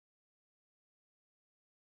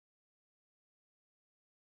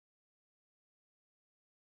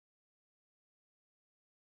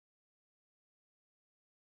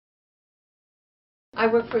I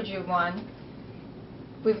work for Juwan.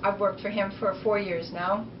 I've worked for him for 4 years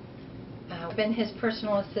now. I've been his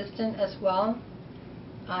personal assistant as well.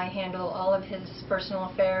 I handle all of his personal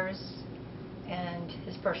affairs and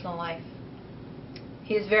his personal life.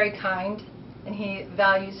 He is very kind and he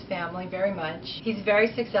values family very much. He's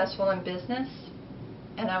very successful in business,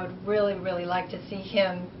 and I would really, really like to see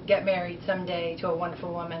him get married someday to a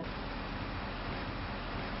wonderful woman.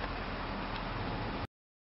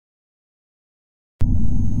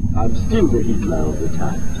 I'm still the Hitler of the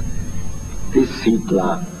time. This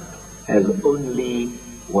Hitler has only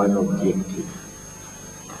one objective: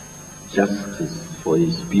 justice for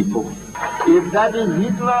his people. If that is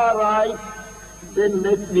Hitler right, then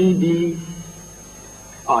let me be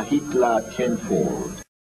a Hitler tenfold.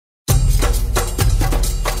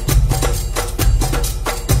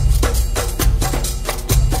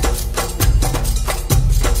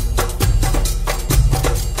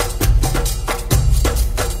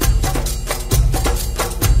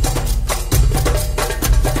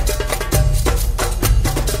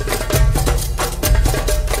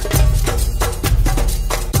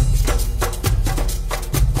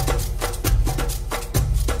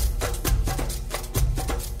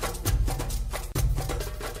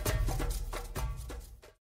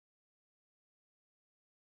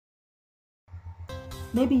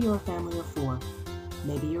 Maybe you're a family of 4.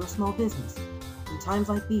 Maybe you're a small business. In times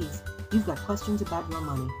like these, you've got questions about your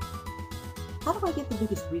money. How do I get the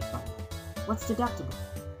biggest refund? What's deductible?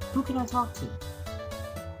 Who can I talk to?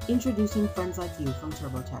 Introducing Friends Like You from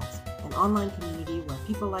TurboTax, an online community where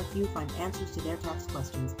people like you find answers to their tax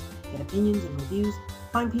questions, get opinions and reviews,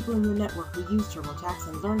 find people in your network who use TurboTax,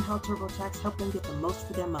 and learn how TurboTax helped them get the most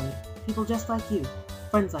for their money. People just like you.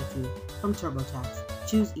 Friends Like You from TurboTax.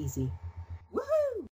 Choose easy.